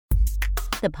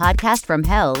The Podcast from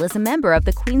Hell is a member of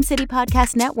the Queen City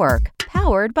Podcast Network,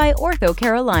 powered by Ortho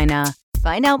Carolina.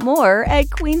 Find out more at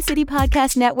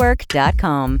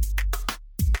queencitypodcastnetwork.com.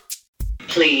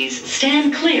 Please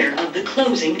stand clear of the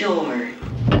closing door.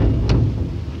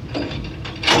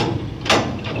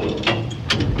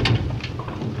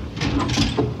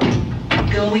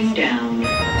 Going down.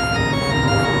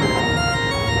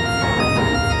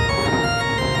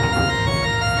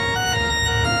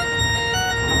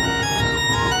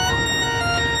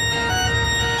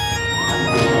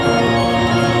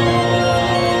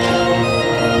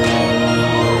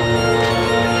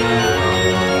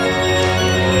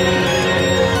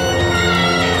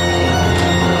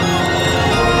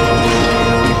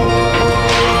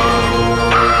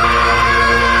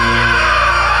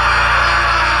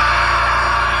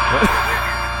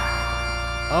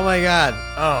 Oh my God.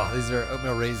 Oh, these are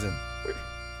oatmeal raisin.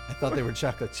 I thought they were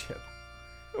chocolate chip.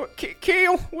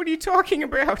 Kale, what are you talking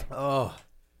about? Oh.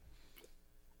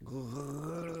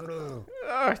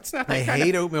 It's not that I kind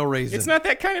hate of, oatmeal raisin. It's not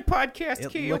that kind of podcast, It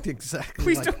Kale. looked exactly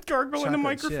Please like don't gargle in the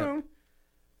chocolate chip. microphone. You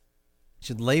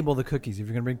should label the cookies. If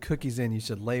you're going to bring cookies in, you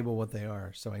should label what they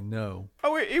are so I know.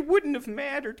 Oh, it wouldn't have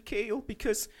mattered, Kale,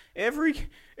 because every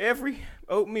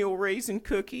oatmeal raisin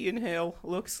cookie in hell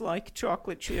looks like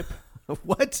chocolate chip.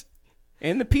 What?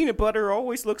 And the peanut butter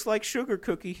always looks like sugar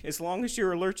cookie, as long as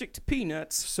you're allergic to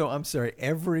peanuts. So I'm sorry.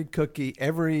 Every cookie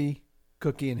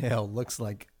in hell looks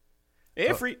like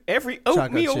Every chocolate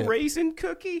oatmeal chip. raisin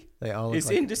cookie They all look is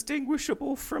like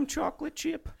indistinguishable from chocolate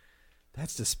chip.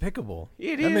 That's despicable.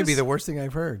 It That may be is. the worst thing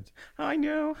I've heard. I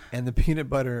know. And the peanut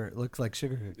butter looks like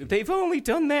sugar cookie. They've only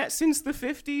done that since the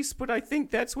 50s, but I think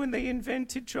that's when they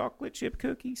invented chocolate chip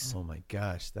cookies. Oh my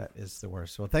gosh, that is the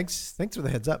worst. Well, thanks for the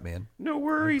heads up, man. No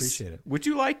worries. I appreciate it. Would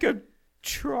you like a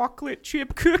chocolate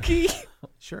chip cookie?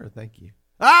 Sure, thank you.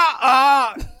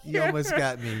 Ah! You almost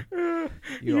got me.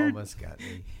 You almost got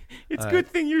me. It's a good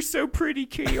thing you're so pretty,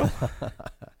 Kale.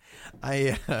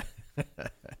 I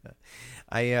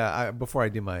before I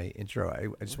do my intro, I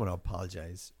just want to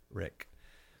apologize, Rick,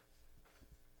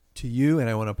 to you, and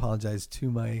I want to apologize to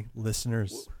my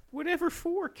listeners. Whatever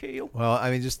for, Kale. Well,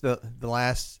 I mean, just the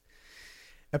last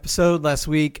episode last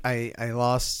week, I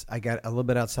got a little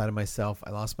bit outside of myself. I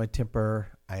lost my temper.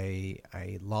 I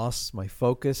lost my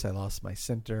focus. I lost my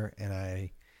center, and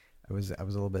I was a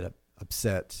little bit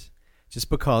upset just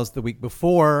because the week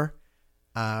before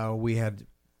we had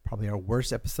probably our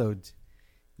worst episode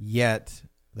yet.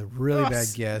 The really bad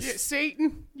guest. Yeah,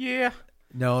 Satan. Yeah.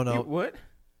 No. What?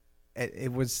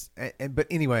 It was, but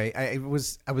anyway, I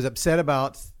was upset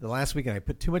about the last week, and I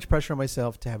put too much pressure on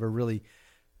myself to have a really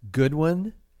good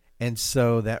one, and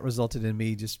so that resulted in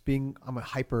me just I'm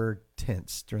hyper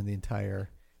tense during the entire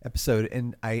episode,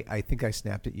 and I think I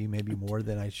snapped at you maybe more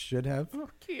than I should have. Oh,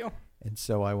 Kale. And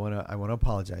so I want to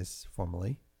apologize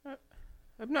formally.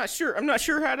 I'm not sure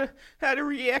how to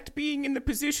react being in the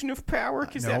position of power,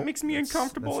 because that makes me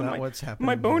uncomfortable. That's and not what's happening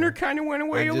my boner here. kind of went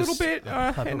away a little bit,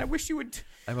 and I wish you would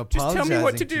just tell me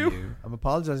what to do. You. I'm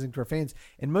apologizing to our fans,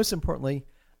 and most importantly,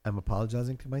 I'm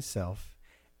apologizing to myself,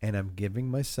 and I'm giving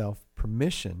myself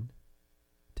permission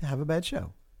to have a bad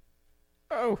show.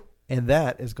 Oh. And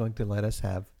that is going to let us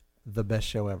have the best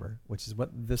show ever, which is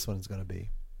what this one is going to be.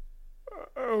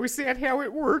 Oh, is that how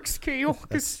it works, Kale?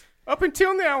 Because up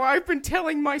until now, I've been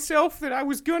telling myself that I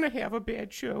was going to have a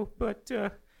bad show, but...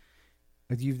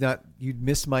 You'd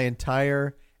missed my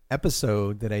entire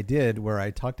episode that I did where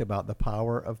I talked about the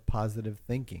power of positive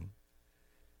thinking.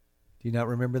 Do you not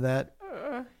remember that?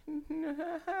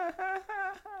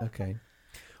 Okay.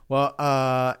 Well,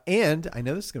 and I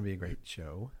know this is going to be a great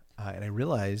show, and I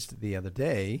realized the other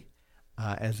day,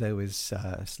 as I was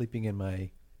sleeping in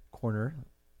my corner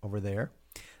over there,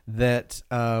 that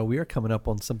we are coming up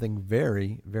on something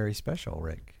very, very special,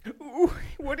 Rick. Ooh,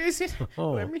 what is it?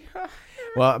 Oh. Let me...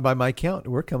 Well, by my count,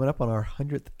 we're coming up on our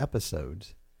 100th episode.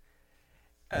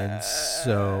 And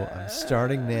so I'm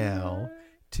starting now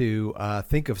to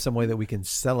think of some way that we can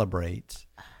celebrate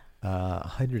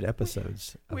 100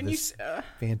 episodes of this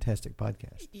fantastic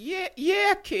podcast.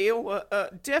 Yeah, Kale.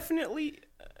 Definitely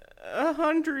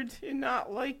 100 and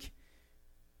not like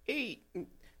 8.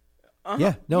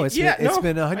 Yeah, no, it's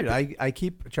been 100. I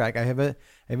keep track. I have a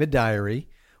diary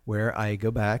where I go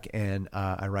back and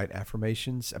I write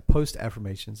affirmations, post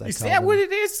affirmations. Is that what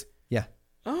it is? Yeah.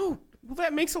 Oh, well,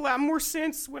 that makes a lot more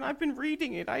sense when I've been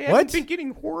reading it. I haven't been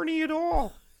getting horny at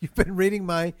all. You've been reading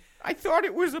my thought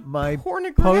it was my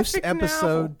pornographic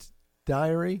post-episode novel.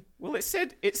 diary. Well, it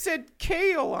said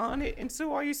Kale on it, and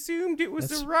so I assumed it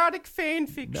was erotic fan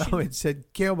fiction. No, it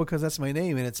said Kale because that's my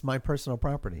name and it's my personal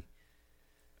property.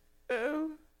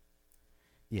 Oh.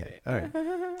 Yeah. All right.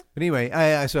 But anyway,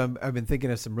 I've been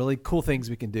thinking of some really cool things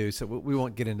we can do. So we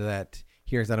won't get into that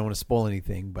here because I don't want to spoil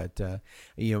anything. But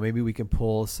maybe we can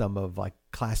pull some of like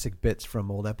classic bits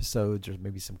from old episodes, or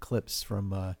maybe some clips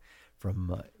from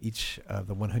each of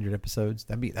the 100 episodes.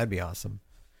 That'd be awesome.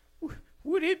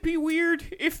 Would it be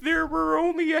weird if there were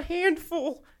only a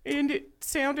handful and it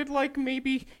sounded like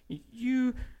maybe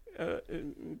you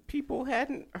people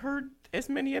hadn't heard as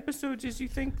many episodes as you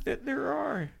think that there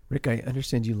are? Rick, I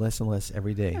understand you less and less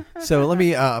every day. So let me,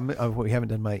 we haven't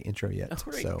done my intro yet.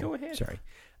 All right, so, go ahead. Sorry.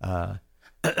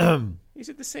 Is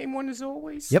it the same one as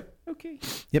always? Yep. Okay.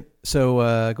 Yep.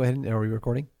 So go ahead. Are we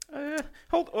recording?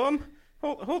 Hold on.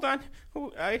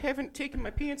 Oh, I haven't taken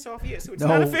my pants off yet, so it's No,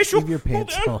 not official. Leave your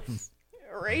pants Hold on.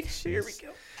 All right, here we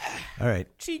go. All right.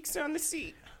 Cheeks on the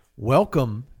seat.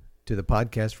 Welcome to the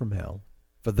podcast from hell.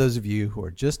 For those of you who are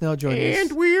just now joining us.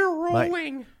 And we're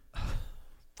rolling.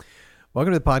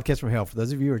 Welcome to the podcast from hell. For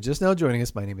those of you who are just now joining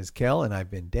us, my name is Kel, and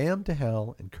I've been damned to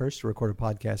hell and cursed to record a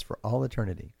podcast for all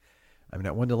eternity. I'm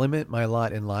not one to limit my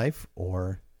lot in life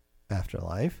or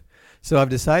afterlife, so I've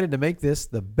decided to make this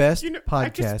the best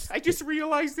podcast. I just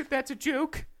realized that that's a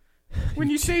joke when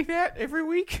you say that every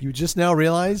week. You just now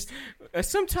realized?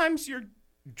 Sometimes your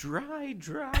dry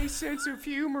sense of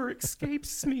humor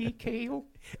escapes me, Kale.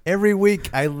 Every week,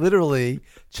 I literally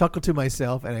chuckle to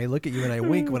myself, and I look at you and I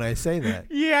wink when I say that.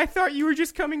 Yeah, I thought you were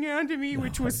just coming on to me,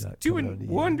 which was doing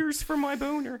wonders for my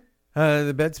boner.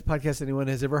 The best podcast anyone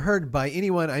has ever heard. By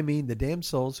anyone, I mean the damn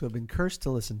souls who have been cursed to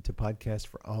listen to podcasts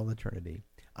for all eternity.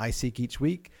 I seek each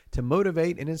week to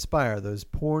motivate and inspire those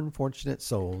poor unfortunate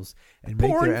souls and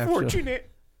make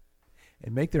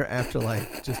their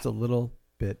afterlife just a little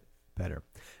bit better.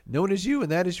 Known as you,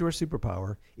 and that is your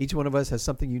superpower. Each one of us has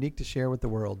something unique to share with the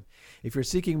world. If you're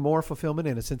seeking more fulfillment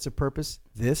and a sense of purpose,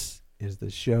 this is the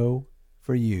show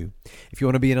for you. If you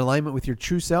want to be in alignment with your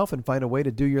true self and find a way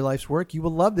to do your life's work, you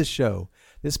will love this show.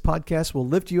 This podcast will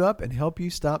lift you up and help you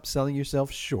stop selling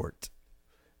yourself short.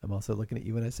 I'm also looking at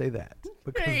you when I say that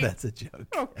because that's a joke.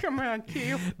 Oh, come on,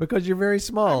 Kale. Because you're very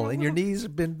small and your knees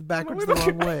have been backwards the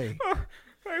wrong way.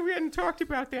 We hadn't talked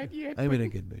about that yet. I'm in a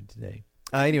good mood today.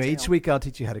 Anyway, each week I'll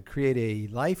teach you how to create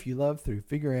a life you love through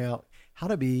figuring out how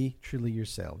to be truly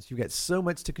yourselves. You've got so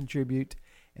much to contribute,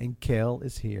 and Kel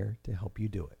is here to help you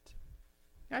do it.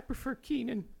 I prefer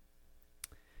Keenan.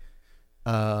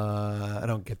 I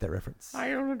don't get that reference. I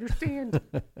don't understand.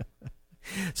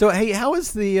 So, hey, how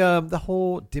is the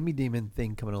whole Demi Demon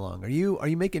thing coming along? Are you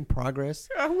making progress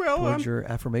towards your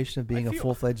affirmation of being a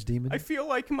full-fledged demon? I feel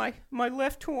like my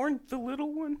left horn, the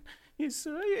little one, is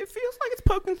it feels like it's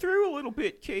poking through a little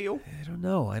bit, Kale. I don't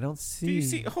know. I don't see. Do you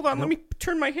see? Hold on. Nope. Let me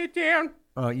turn my head down.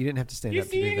 Oh, you didn't have to stand up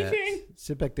to do anything? that.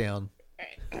 Sit back down.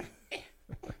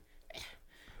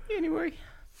 Anyway.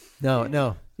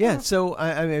 No. Yeah. So,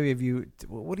 I mean,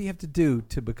 what do you have to do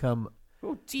to become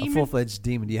a full-fledged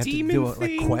demon? Do you have to do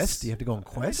a quest? Do you have to go on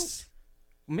quests?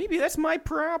 Maybe that's my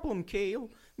problem, Kale.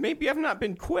 Maybe I've not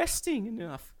been questing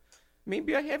enough.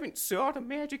 Maybe I haven't sought a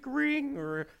magic ring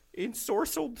or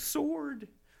ensorcelled sword.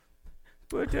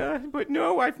 But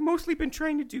no, I've mostly been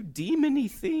trying to do demon-y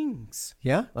things.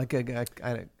 Yeah? Like I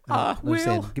don't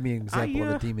understand. Give me an example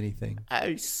of a demon-y thing.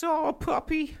 I saw a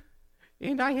puppy,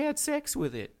 and I had sex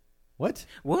with it. What?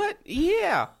 What?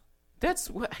 Yeah. That's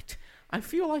what... I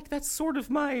feel like that's sort of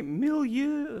my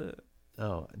milieu.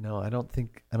 Oh, no,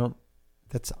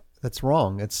 that's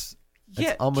wrong. That's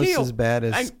almost Kale, as bad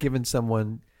as giving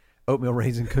someone oatmeal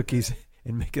raisin cookies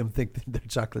and making them think that they're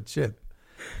chocolate chip.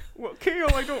 Well, Kale,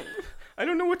 I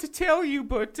don't know what to tell you,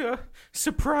 but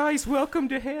surprise, welcome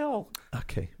to hell.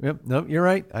 Okay. Yep. No, you're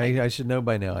right. I should know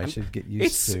by now. I should get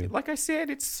used to. Like I said,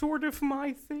 it's sort of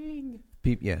my thing.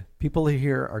 People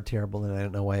here are terrible, and I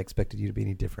don't know why I expected you to be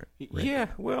any different, Rick. Yeah,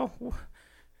 well,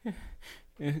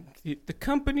 the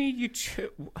company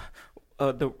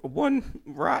the one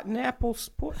rotten apple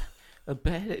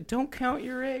don't count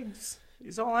your eggs,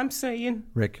 is all I'm saying.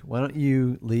 Rick, why don't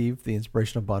you leave the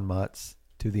inspirational bon mots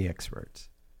to the experts?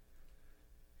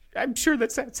 I'm sure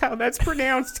that's how that's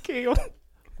pronounced, Kale.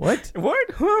 What? What?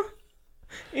 Huh?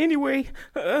 Anyway,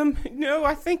 no,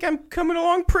 I think I'm coming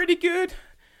along pretty good.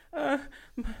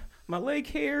 My leg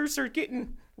hairs are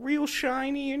getting real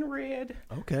shiny and red.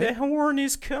 Okay. The horn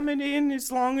is coming in as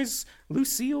long as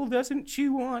Lucille doesn't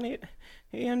chew on it.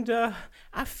 And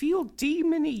I feel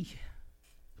demon-y.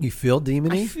 You feel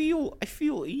demon-y? I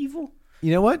feel evil.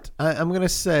 You know what? I'm going to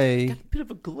say... Got a bit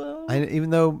of a glow. Even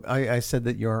though I said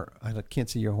that I can't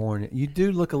see your horn, you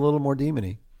do look a little more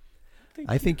demon-y.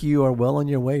 I think you are well on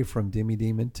your way from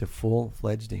demi-demon to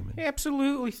full-fledged demon.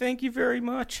 Absolutely. Thank you very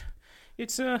much.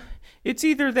 It's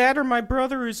either that or my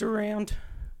brother is around.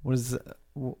 What is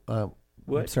I'm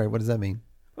What? sorry, what does that mean?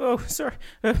 Oh, sorry.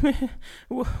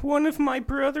 One of my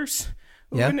brothers.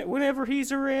 Yeah? Whenever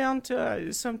he's around,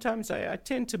 sometimes I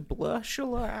tend to blush a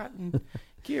lot and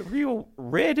get real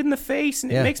red in the face,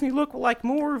 and it makes me look like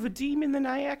more of a demon than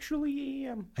I actually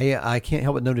am. I can't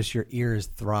help but notice your ear is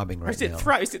throbbing right now. Is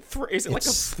it like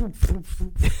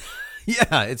a...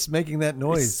 Yeah, it's making that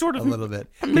noise sort of a little bit.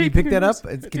 Can you pick that up?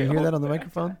 Can you hear that on the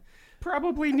microphone?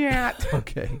 Probably not.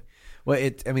 Okay. Well,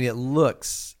 it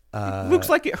looks... looks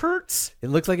like it hurts. It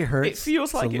looks like it hurts. It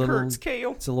feels like it hurts,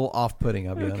 Kale. It's a little off-putting,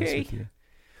 I'll be honest Okay. with you.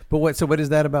 But what is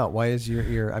that about? Why is your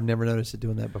ear... I've never noticed it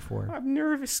doing that before. I'm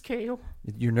nervous, Kale.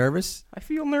 You're nervous? I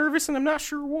feel nervous, and I'm not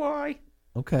sure why.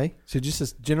 Okay. So just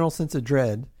a general sense of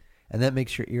dread, and that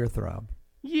makes your ear throb.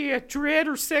 Yeah, dread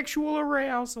or sexual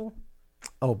arousal.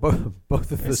 Oh, both of those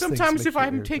And things sometimes make if your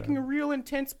I'm ear taking a throb. real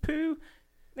intense poo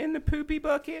in the poopy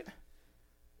bucket,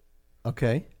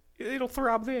 Okay. it'll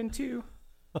throb then too.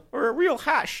 Or a real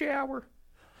hot shower.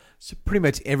 So pretty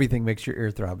much everything makes your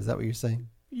ear throb. Is that what you're saying?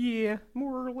 Yeah,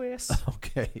 more or less.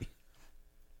 Okay.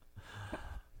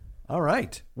 All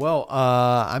right. Well,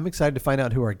 I'm excited to find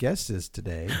out who our guest is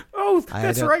today. Oh,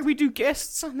 that's don't- right. We do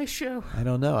guests on this show. I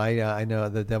don't know. I know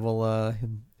the devil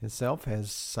himself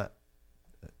has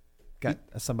got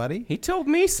somebody. He told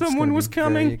me It's someone gonna was be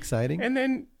coming. Very exciting. And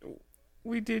then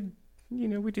we did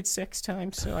sex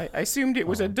time. So I assumed it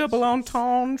was a double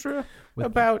entendre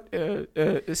about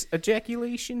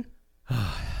ejaculation.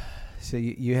 So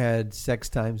you had sex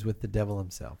times with the devil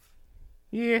himself.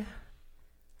 Yeah.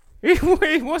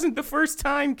 It wasn't the first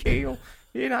time, Kale.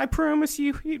 And I promise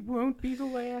you, it won't be the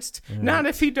last. Right. Not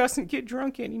if he doesn't get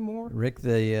drunk anymore. Rick,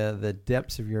 the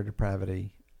depths of your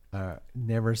depravity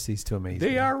never cease to amaze me.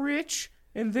 They are rich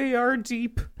and they are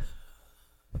deep.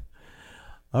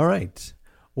 All right.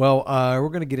 Well, we're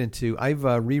going to get into... I've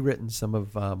rewritten some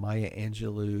of Maya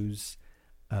Angelou's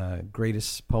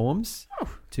greatest poems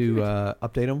to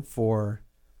update them for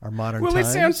our modern times. Well, it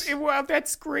sounds... Well,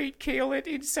 that's great, Kale.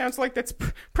 It sounds like that's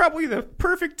probably the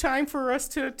perfect time for us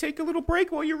to take a little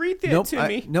break while you read that to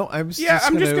me. I'm just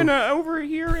I'm just gonna... going to over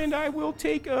here and I will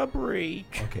take a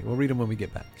break. Okay, we'll read them when we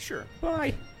get back. Sure.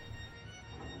 Bye.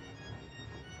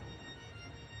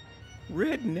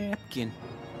 Red Napkin.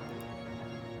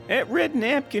 At Red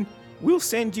Napkin, we'll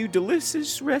send you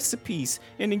delicious recipes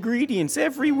and ingredients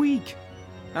every week.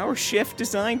 Our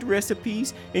chef-designed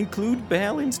recipes include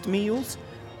balanced meals,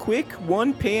 quick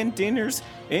one-pan dinners,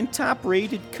 and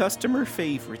top-rated customer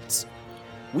favorites.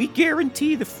 We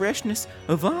guarantee the freshness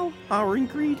of all our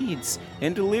ingredients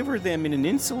and deliver them in an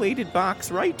insulated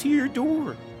box right to your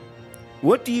door.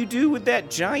 What do you do with that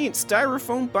giant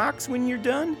styrofoam box when you're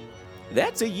done?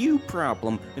 That's a you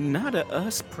problem and not a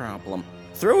us problem.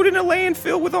 Throw it in a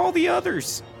landfill with all the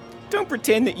others. Don't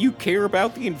pretend that you care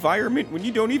about the environment when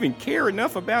you don't even care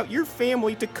enough about your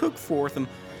family to cook for them.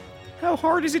 How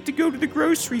hard is it to go to the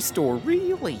grocery store,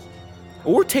 really?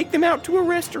 Or take them out to a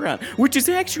restaurant, which is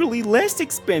actually less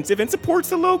expensive and supports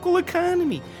the local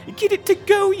economy. Get it to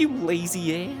go, you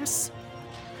lazy ass.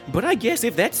 But I guess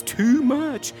if that's too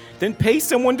much, then pay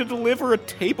someone to deliver a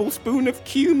tablespoon of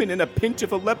cumin and a pinch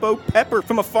of Aleppo pepper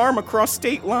from a farm across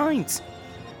state lines.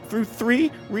 Through 3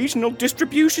 regional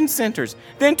distribution centers,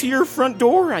 then to your front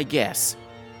door, I guess.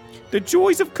 The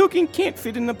joys of cooking can't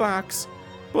fit in a box,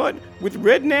 but with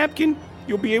Red Napkin,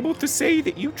 you'll be able to say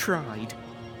that you tried.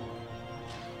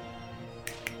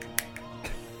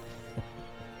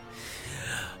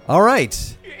 All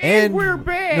right. And we're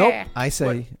back. Nope. I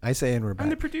say, and we're back. I'm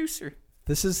the producer.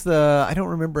 This is the... I don't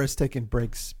remember us taking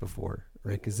breaks before,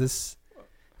 Rick. Is this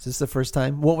the first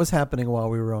time? What was happening while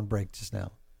we were on break just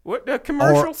now? What,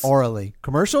 commercials? Orally.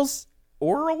 Commercials?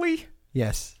 Orally?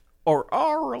 Yes. Or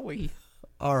orally?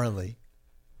 Orally.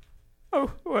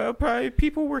 Oh, well, probably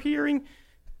people were hearing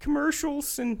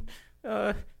commercials and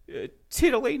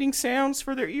titillating sounds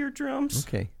for their eardrums.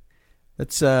 Okay.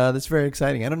 That's very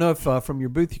exciting. I don't know if from your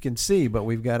booth you can see, but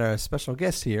we've got a special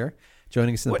guest here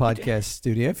joining us in the podcast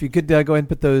studio. If you could go ahead and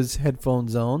put those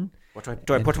headphones on. What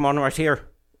do I put them on right here?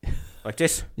 Like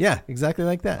this? Yeah, exactly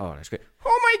like that. Oh, that's great.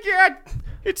 Oh my God!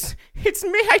 It's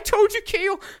me. I told you,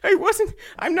 Kale.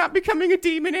 I'm not becoming a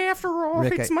demon after all.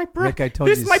 Rick, it's my brother. Rick, I told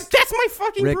you. That's my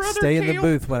fucking Rick, brother. stay in Kale. the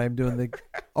booth when I'm doing the.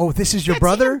 Oh, this is your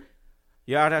brother?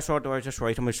 Yeah, that's right. That's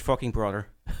right. I'm his fucking brother.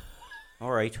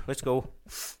 All right, let's go.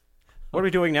 What are we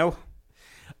doing now?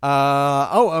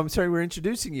 I'm sorry. We're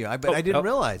introducing you. But I didn't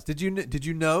realize. Did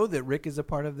you know that Rick is a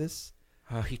part of this?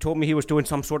 He told me he was doing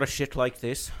some sort of shit like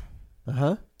this.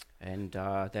 Uh-huh. And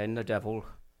then the devil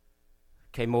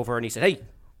came over and he said, "Hey,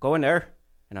 go in there."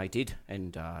 And I did.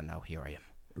 And now here I am.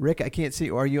 Rick, I can't see.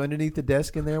 Are you underneath the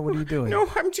desk in there? What are you doing? No,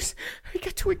 I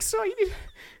got too excited.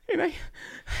 And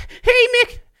Hey,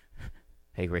 Mick!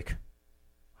 Hey, Rick.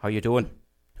 How you doing?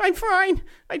 I'm fine.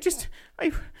 Are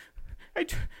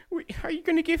you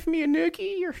going to give me a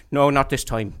noogie? Or? No, not this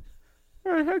time.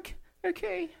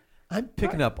 Okay. I'm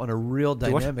picking up on a real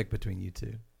dynamic between you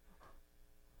two.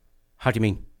 How do you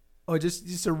mean? Oh,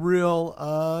 just a real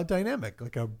dynamic,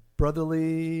 like a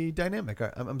brotherly dynamic.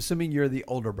 I'm assuming you're the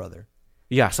older brother.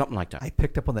 Yeah, something like that. I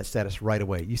picked up on that status right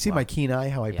away. You see my keen eye,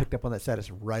 how I picked up on that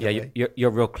status right away? Yeah,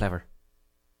 you're real clever.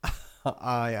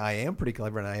 I am pretty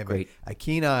clever, and I have a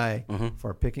keen eye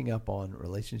for picking up on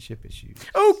relationship issues.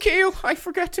 Oh, Kale, I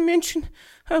forgot to mention,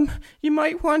 you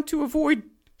might want to avoid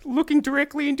looking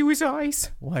directly into his eyes.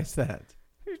 Why is that?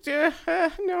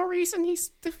 No reason.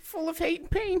 He's full of hate and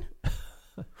pain.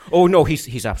 Oh no,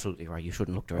 he's absolutely right. You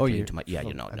shouldn't look directly into my. Yeah, you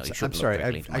shouldn't. I'm sorry. Look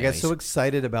directly into my I got eyes. so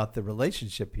excited about the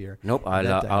relationship here. Nope,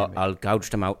 I'll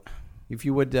gouge them out. If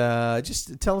you would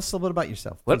just tell us a little bit about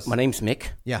yourself. Well, please. my name's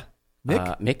Mikk. Yeah,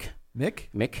 Mikk.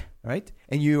 Mikk. All right,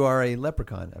 and you are a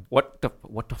leprechaun. What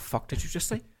the fuck did you just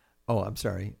say? Oh, I'm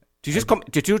sorry. Did you just come?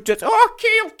 Did you just? Oh,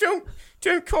 Kale,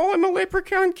 don't call him a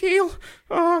leprechaun, Kale.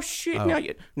 Oh shit! Oh.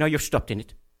 Now you're stuck in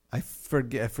it.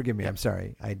 Forgive me. I'm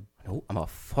sorry. No, I'm a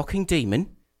fucking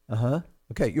demon.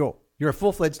 Okay, you're a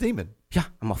full-fledged demon. Yeah,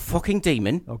 I'm a fucking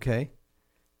demon. Okay.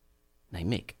 Named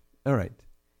Mikk. All right.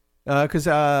 Because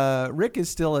Rick is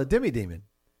still a demi-demon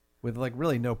with like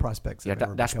really no prospects. Yeah,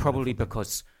 that's probably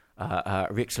because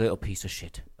Rick's a little piece of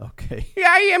shit. Okay. Yeah,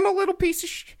 I am a little piece of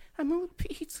shit. I'm a little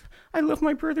piece. I love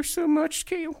my brother so much,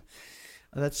 Kale.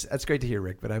 That's great to hear,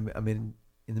 Rick. But I'm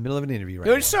in the middle of an interview right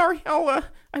now. Sorry,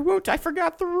 I won't. I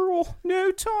forgot the rule.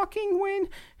 No talking when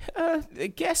the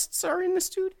guests are in the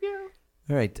studio.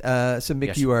 All right. So Mick,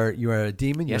 yes. you are a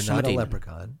demon. Yes, you're not I'm a a demon.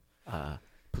 leprechaun.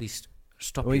 Please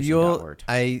stop using that word.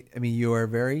 I mean, you are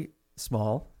very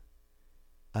small.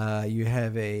 You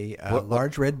have a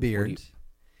large red beard.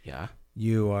 Yeah.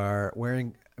 You are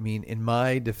wearing, I mean, in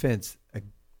my defense, a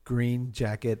green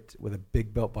jacket with a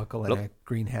big belt buckle and a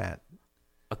green hat.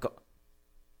 I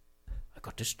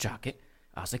got this jacket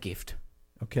as a gift.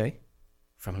 Okay.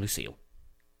 From Lucille.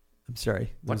 I'm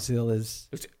sorry. What? Lucille is...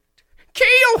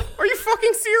 Kale, are you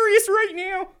fucking serious right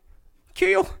now?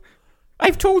 Kale,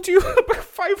 I've told you about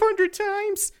 500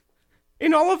 times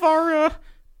in all of our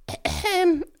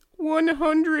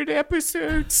 100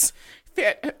 episodes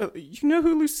that you know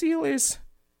who Lucille is.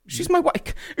 She's my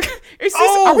wife.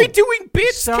 Are we doing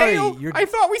bits, sorry, Kale? I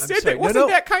thought we said that wasn't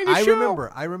that kind of show.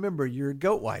 I remember. You're a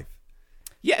goat wife.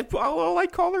 Yeah, well, I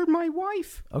call her my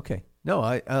wife. Okay. No,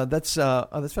 that's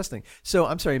fascinating. So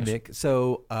I'm sorry, Mick.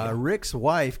 So Rick's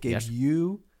wife gave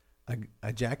you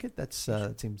a jacket. That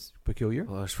seems peculiar.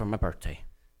 Well, it's for my birthday.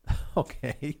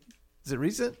 Okay. Is it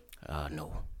recent?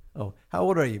 No. Oh, how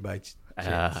old are you by chance?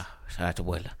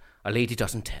 Well, a lady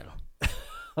doesn't tell.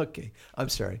 Okay. I'm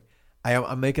sorry.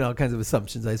 I'm making all kinds of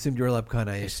assumptions. I assumed you were a leprechaun.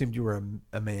 I assumed you were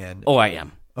a man. Oh, I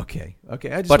am. Okay.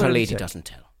 But a lady doesn't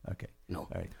tell. Okay. No. All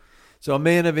right. So a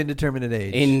man of indeterminate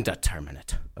age.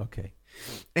 Indeterminate. Okay.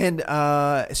 And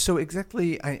so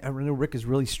exactly, I know Rick is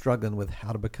really struggling with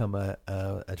how to become a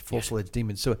full-fledged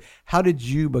demon. So how did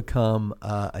you become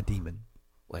a demon?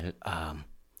 Well,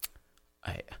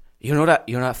 you know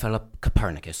that fella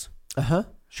Copernicus?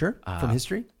 Sure. From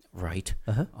history? Right.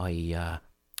 I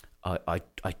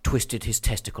twisted his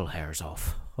testicle hairs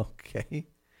off. Okay.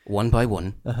 One by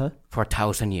one. For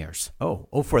 1,000 years.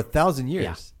 Oh, for 1,000 years.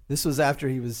 Yeah. This was after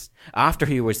he was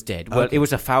dead. Well, okay. it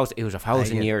was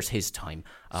 1,000 years his time.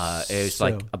 It was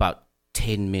like about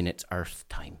 10 minutes Earth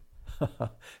time.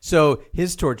 So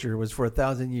his torture was for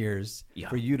 1,000 years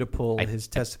for you to pull his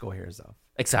testicle hairs off.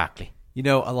 Exactly. You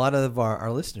know, a lot of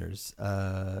our listeners,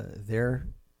 their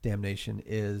damnation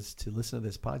is to listen to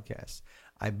this podcast.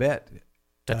 I bet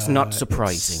that's not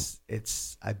surprising.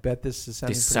 I bet this is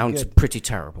sounding. This pretty sounds good. pretty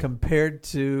terrible compared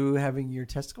to having your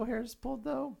testicle hairs pulled,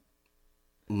 though.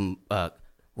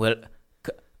 Well,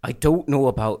 I don't know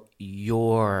about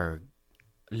your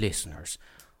listeners,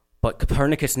 but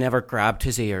Copernicus never grabbed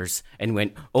his ears and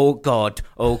went, oh God,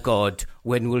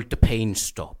 when will the pain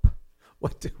stop?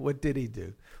 What did he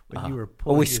do when you were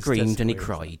pulling? Oh, he his screamed and he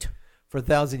testicle hairs cried. out? For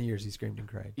 1,000 years, he screamed and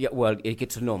cried. Yeah, well, it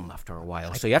gets numb after a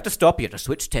while, so you have to stop. You have to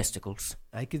switch testicles.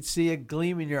 I could see a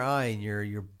gleam in your eye, and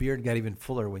your beard got even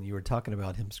fuller when you were talking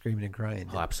about him screaming and crying.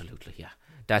 Oh, absolutely, yeah.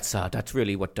 That's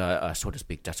really what, so to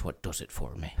speak, that's what does it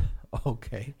for me.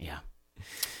 Okay. Yeah.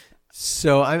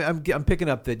 So I'm picking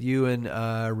up that you and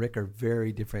Rick are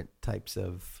very different types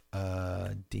of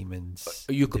demons.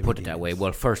 You could put it that demons. way.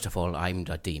 Well, first of all, I'm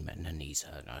the demon, and he's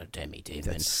a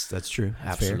demi-demon. That's true.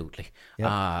 That's Absolutely.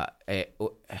 Yep.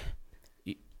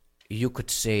 You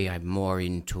could say I'm more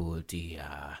into the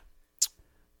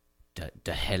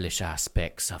hellish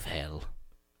aspects of hell.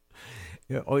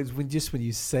 Yeah, always when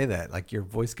you say that, like your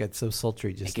voice gets so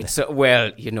sultry. Just It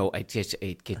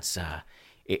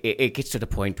gets to the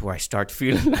point where I start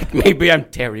feeling like maybe I'm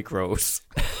Terry Gross.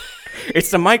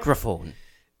 It's the microphone.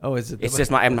 oh, is it? It's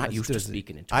just I'm not used to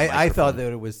speaking into. I thought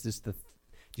that it was just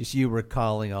you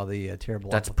recalling all the terrible.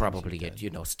 That's awful probably things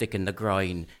it. Sticking the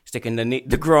groin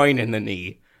the groin in the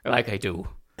knee, like I do.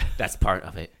 That's part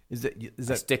of it. Is that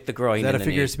I stick the groin. is that in a the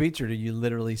figure knee. of speech, or do you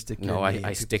literally stick? No, your knee in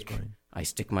I people's groin?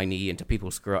 stick my knee into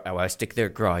people's groin. I stick their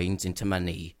groins into my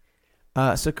knee.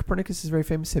 So Copernicus is very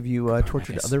famous. Have you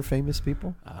tortured other famous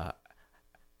people?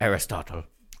 Aristotle,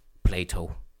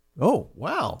 Plato, Oh,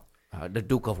 wow. the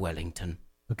Duke of Wellington.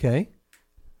 Okay.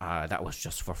 That was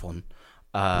just for fun.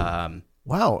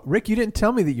 Wow, Rick, you didn't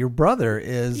tell me that your brother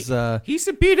is. He's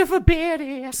a bit of a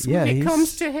badass Yeah, when it he's-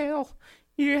 comes to hell.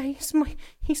 Yeah,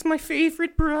 he's my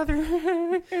favorite brother.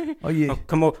 Oh, yeah.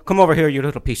 Come over here, you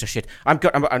little piece of shit. I'm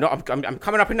coming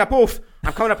up in that booth.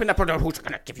 I'm coming up in that booth. Who's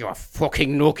gonna give you a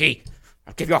fucking nookie?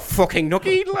 I'll give you a fucking nookie.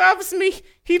 He loves me.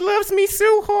 He loves me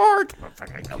so hard.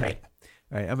 All right,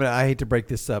 I hate to break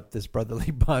this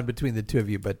brotherly bond between the two of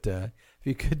you, but if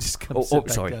you could just come sit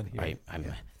back sorry. down here.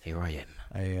 Here I am.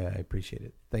 I appreciate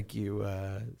it. Thank you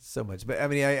so much. But I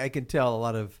mean, I can tell a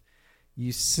lot of.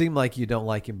 You seem like you don't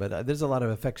like him, but there's a lot of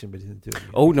affection between the two of you.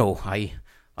 Oh no, I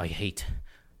hate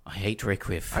Rick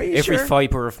with Are you every sure?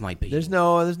 fiber of my being. There's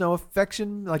no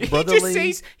affection like He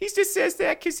brotherly. just says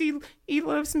that because he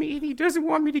loves me and he doesn't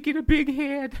want me to get a big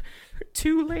head.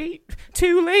 Too late,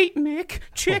 Mick.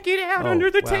 Check it out under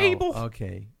the wow. table.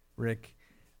 Okay, Rick,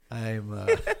 I'm.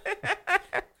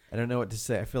 I don't know what to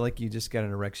say. I feel like you just got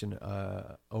an erection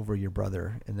over your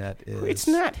brother, and that is. It's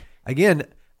not. Again,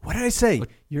 what did I say?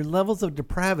 Your levels of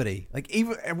depravity. Like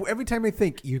even every time I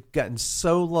think you've gotten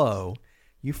so low,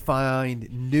 you find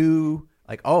new.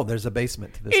 Like, oh, there's a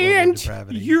basement to this level of And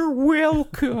depravity. you're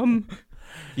welcome.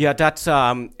 Yeah, that's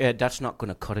not going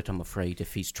to cut it. I'm afraid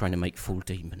if he's trying to make full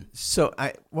demon. So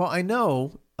I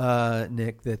know,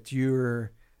 Nick, that you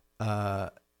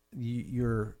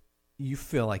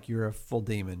feel like you're a full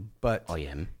demon, but I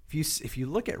am. if you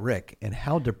look at Rick and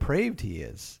how depraved he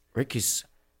is, Rick is.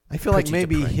 I feel like Pretty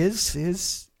maybe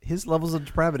depraved. his levels of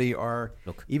depravity are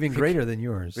even Rick- greater than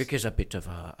yours. Rick is a bit of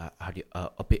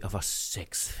a bit of a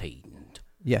sex fiend.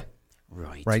 Yeah,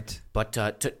 Right. right. But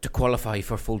to qualify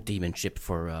for full demonship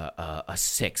for a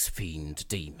sex fiend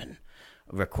demon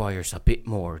requires a bit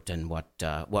more than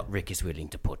what Rick is willing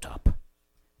to put up.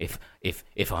 If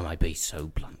I might be so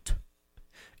blunt.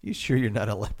 You sure you're not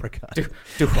a leprechaun?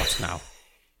 Do what now?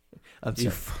 I'm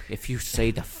sorry. If you say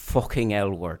the fucking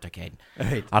L word again,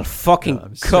 Right. I'll fucking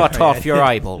I'm cut sorry. off your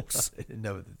eyeballs.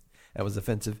 No, that was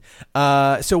offensive.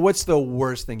 So what's the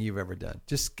worst thing you've ever done?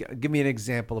 Just give me an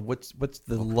example of what's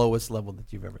the lowest level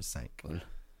that you've ever sank.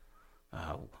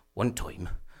 One time,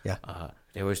 Yeah.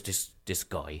 there was this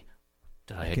guy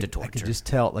that I had to torture. I can just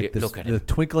tell, like Look at the him.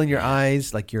 twinkle in your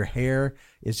eyes, like your hair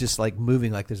is just like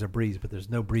moving, like there's a breeze, but there's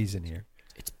no breeze in here.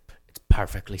 It's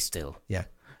perfectly still. Yeah.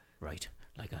 Right,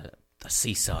 like the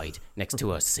seaside next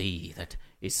to a sea that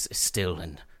is still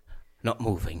and not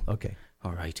moving. Okay.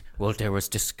 All right. Well, there was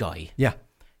this guy, Yeah.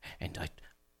 and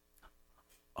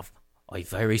I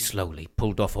very slowly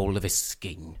pulled off all of his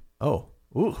skin Oh.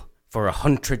 Ooh. for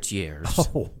 100 years.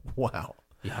 Oh. Wow.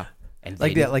 Yeah, and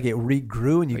Like then- that, like it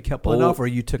regrew and you kept pulling off, or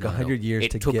you took 100 years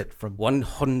It to took get from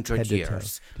 100 head to toe.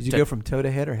 years. Did you to- go from toe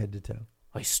to head or head to toe?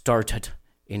 I started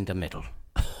in the middle.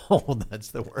 Oh,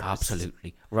 that's the worst.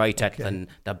 Absolutely. Right at Okay.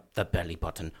 the belly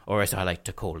button, or as I like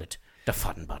to call it, the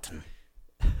fun button.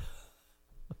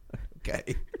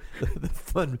 Okay. The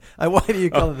fun. Why do you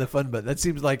call it the fun button? That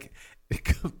seems like the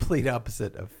complete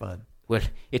opposite of fun. Well,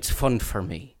 it's fun for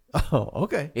me. Oh,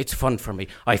 okay. It's fun for me.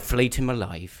 I flayed him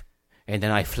alive, and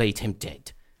then I flayed him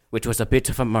dead, which was a bit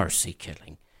of a mercy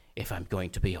killing, if I'm going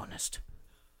to be honest.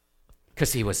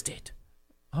 Because he was dead.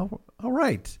 Oh, all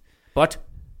right. But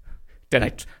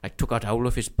then I took out all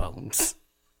of his bones.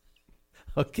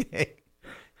 Okay.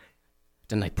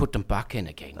 Then I put them back in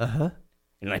again. Uh-huh.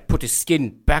 And I put his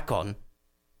skin back on,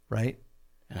 Right.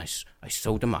 and I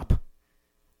sewed him up.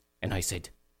 And I said,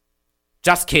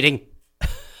 just kidding.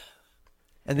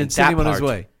 And then And sent that him on his part-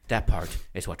 way That part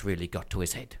is what really got to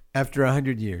his head. after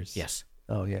 100 years. Yes.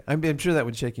 Oh, yeah. I'm sure that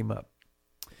would shake him up.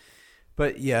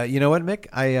 But yeah, you know what, Mick?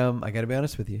 I got to be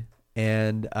honest with you.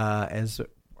 And as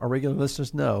our regular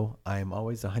listeners know, I am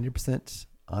always 100%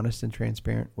 honest and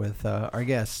transparent with our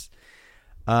guests.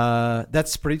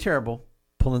 That's pretty terrible,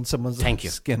 pulling someone's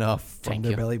skin off from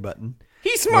their belly button.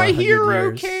 He's my hero,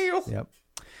 years. Kale. Yep.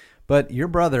 But your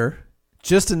brother,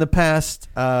 just in the past,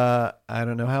 I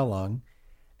don't know how long,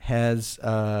 has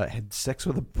had sex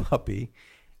with a puppy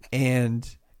and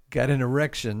got an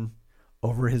erection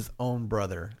over his own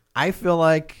brother. I feel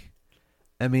like,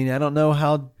 I don't know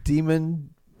how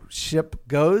demonship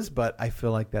goes, but I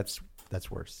feel like that's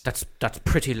worse. That's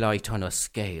pretty light on a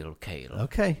scale, Kale.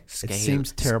 Okay. Scale, it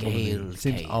seems terrible to me. scale, It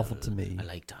seems Kale. awful to me. I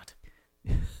like that.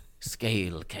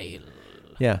 Scale, Kale.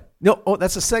 Yeah. No,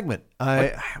 that's a segment.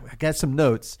 I got some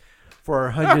notes for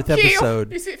our 100th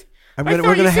episode. Is it? We're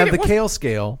going to have the Kale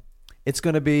scale. It's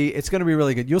going to be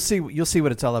really good. You'll see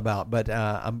what it's all about. But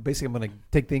I'm going to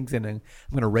take things in and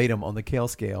I'm going to rate them on the Kale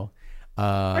scale.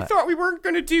 I thought we weren't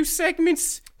going to do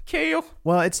segments, Kale.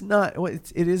 Well, it's not. Well,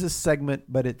 it is a segment,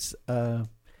 but it's.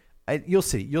 You'll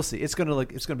see. It's going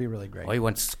to be really great. I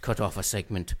once cut off a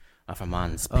segment of a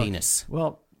man's penis.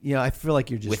 Well, yeah, I feel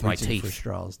like you're just With my reaching teeth. for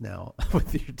straws now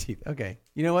with your teeth. Okay,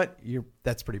 you know what?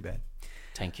 That's pretty bad.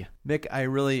 Thank you. Mikk, I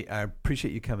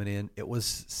appreciate you coming in. It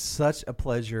was such a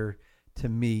pleasure to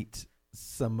meet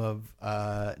some of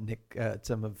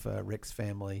Rick's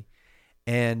family,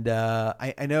 and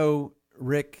I know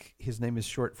Rikk. His name is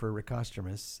short for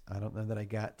Rickostramus. I don't know that I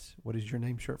got. What is your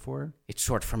name short for? It's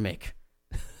short for Mikk.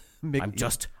 Mikk, I'm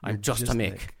just a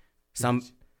Mikk.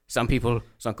 Mick. Some people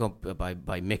go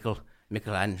by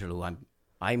Michelangelo.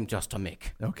 I'm just a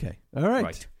Mick. Okay. All right.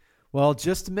 Right. Well,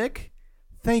 just Mikk,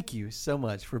 thank you so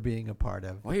much for being a part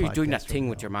of. Why are you doing that thing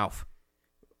with your mouth?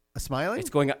 A smiling? It's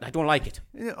going. I don't like it.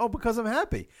 Oh, because I'm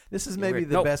happy. This is maybe weird.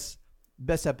 the No.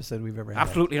 best episode we've ever had.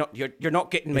 Absolutely not. You're not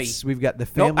getting me. We've got the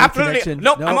family No, absolutely. connection.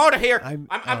 No, I'm out of here. I'm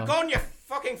gone, you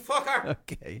fucking fucker.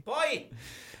 Okay. Boy.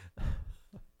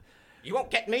 You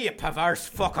won't get me, you perverse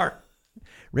fucker.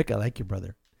 Rikk, I like your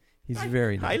brother. He's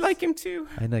very nice. I like him too.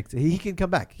 I like. He can come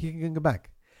back.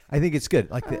 I think it's good.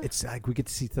 It's like we get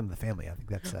to see some of the family. I think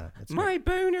that's My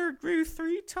boner grew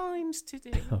 3 times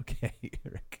today. great. Okay,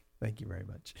 Rikk. Thank you very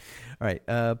much. All right,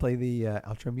 play the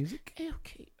outro music.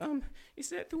 Okay. Is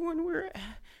that the one where?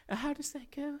 How does that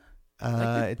go?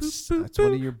 It's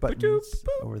one of your buttons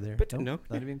over there. But Nope,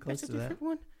 no, not even close that's to a that. different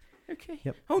one. Okay.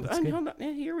 Yep, Hold that's on. good. Hold on.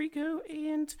 Now, here we go.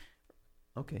 And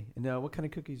Okay, and now what kind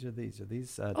of cookies are these? Are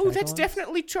these? oh, that's tagalongs?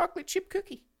 definitely chocolate chip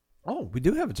cookie. Oh, we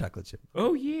do have a chocolate chip.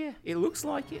 Oh yeah, it looks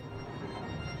like it.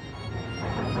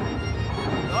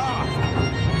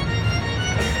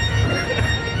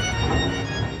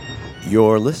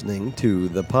 You're listening to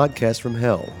The Podcast from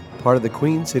Hell, part of the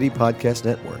Queen City Podcast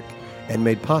Network, and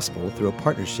made possible through a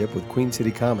partnership with Queen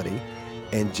City Comedy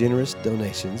and generous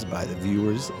donations by the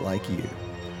viewers like you.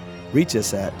 Reach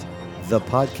us at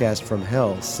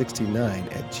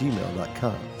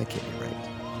thepodcastfromhell69@gmail.com. I can't be right.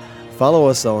 Follow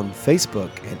us on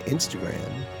Facebook and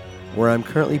Instagram, where I'm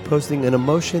currently posting an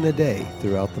emotion a day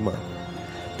throughout the month.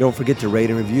 Don't forget to rate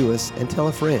and review us and tell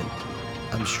a friend.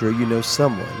 I'm sure you know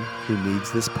someone who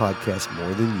needs this podcast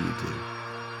more than you do.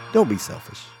 Don't be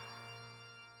selfish.